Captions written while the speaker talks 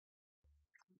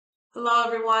Hello,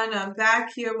 everyone. I'm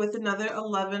back here with another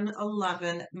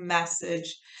 11:11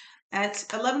 message at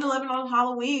 11:11 on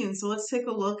Halloween. So let's take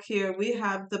a look here. We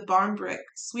have the barn brick,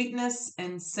 sweetness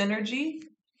and synergy.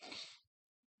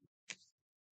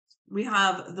 We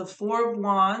have the Four of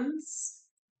Wands,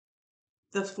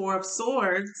 the Four of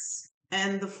Swords,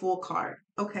 and the Fool card.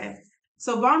 Okay.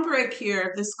 So barn brick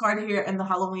here, this card here in the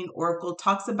Halloween Oracle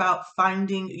talks about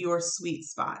finding your sweet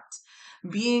spot,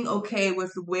 being okay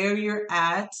with where you're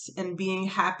at and being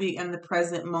happy in the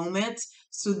present moment.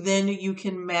 So then you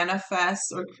can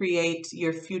manifest or create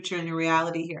your future and your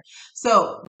reality here.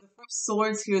 So the Four of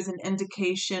Swords here is an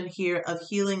indication here of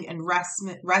healing and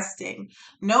resting.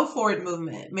 No forward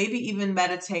movement, maybe even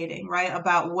meditating, right?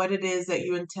 About what it is that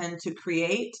you intend to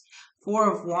create.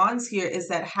 Four of Wands here is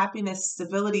that happiness,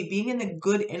 stability, being in a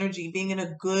good energy, being in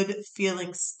a good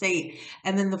feeling state.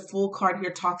 And then the Fool card here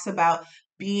talks about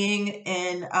being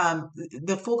in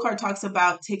the Fool card talks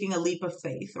about taking a leap of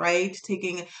faith, right?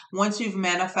 Taking, once you've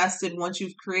manifested, once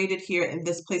you've created here in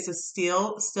this place of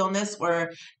stillness,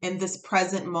 or in this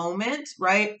present moment,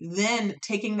 right? Then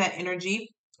taking that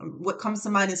energy, what comes to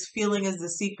mind is feeling is the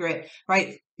secret,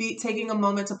 right? Taking a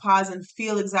moment to pause and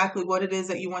feel exactly what it is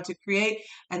that you want to create,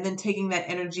 and then taking that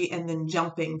energy and then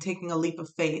jumping, taking a leap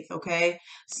of faith. Okay.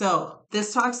 So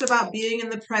this talks about being in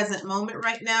the present moment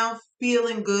right now,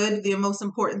 feeling good. The most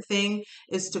important thing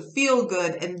is to feel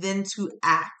good and then to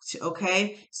act.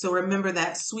 Okay. So remember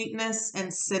that sweetness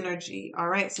and synergy. All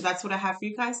right. So that's what I have for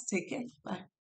you guys. Take care. Bye.